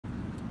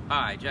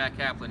Hi, Jack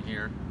Kaplan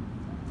here.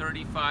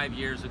 35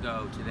 years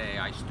ago today,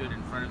 I stood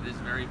in front of this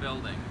very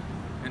building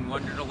and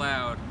wondered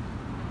aloud,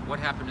 what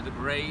happened to the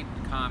great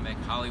comic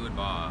Hollywood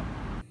Bob?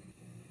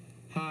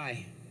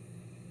 Hi,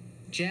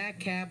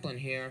 Jack Kaplan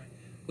here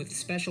with a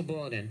special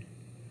bulletin.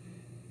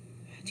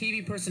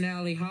 TV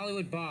personality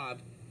Hollywood Bob,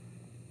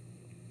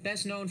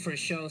 best known for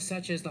shows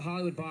such as The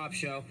Hollywood Bob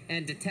Show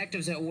and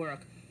Detectives at Work,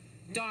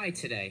 died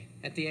today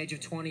at the age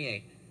of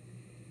 28.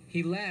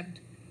 He left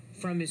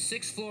from his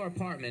 6th-floor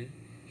apartment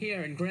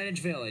here in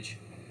Greenwich Village,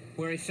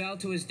 where he fell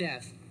to his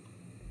death.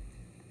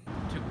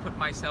 To put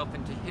myself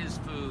into his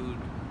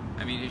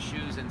his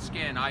shoes and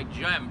skin, I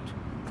jumped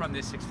from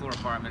this 6th-floor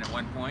apartment at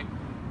one point.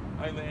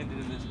 I landed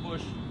in this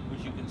bush,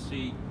 which you can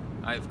see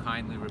I've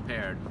kindly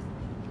repaired.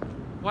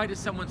 Why does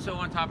someone so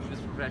on top of his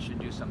profession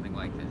do something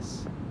like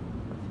this?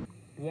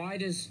 Why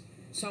does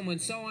someone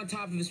so on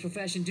top of his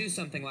profession do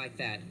something like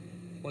that?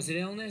 Was it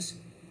illness?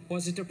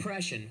 Was it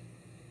depression?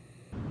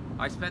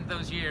 I spent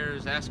those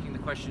years asking the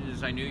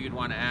questions I knew you'd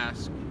want to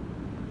ask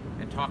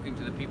and talking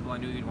to the people I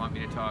knew you'd want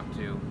me to talk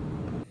to.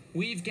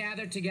 We've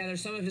gathered together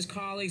some of his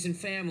colleagues and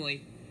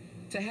family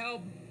to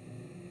help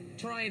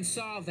try and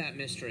solve that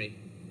mystery.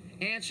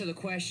 Answer the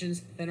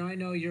questions that I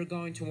know you're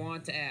going to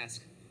want to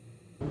ask.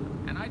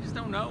 And I just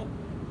don't know.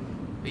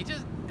 He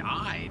just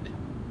died.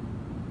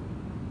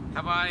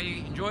 Have I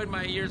enjoyed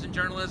my years in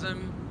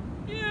journalism?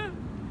 Yeah.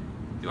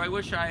 Do I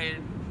wish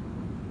I'd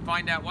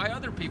find out why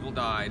other people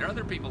died or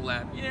other people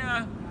left?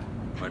 Yeah.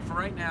 But for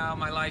right now,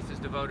 my life is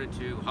devoted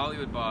to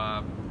Hollywood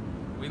Bob.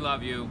 We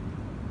love you.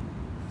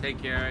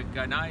 Take care.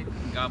 Good night.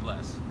 God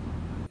bless.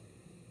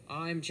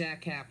 I'm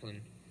Jack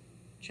Kaplan,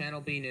 Channel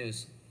B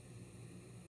News.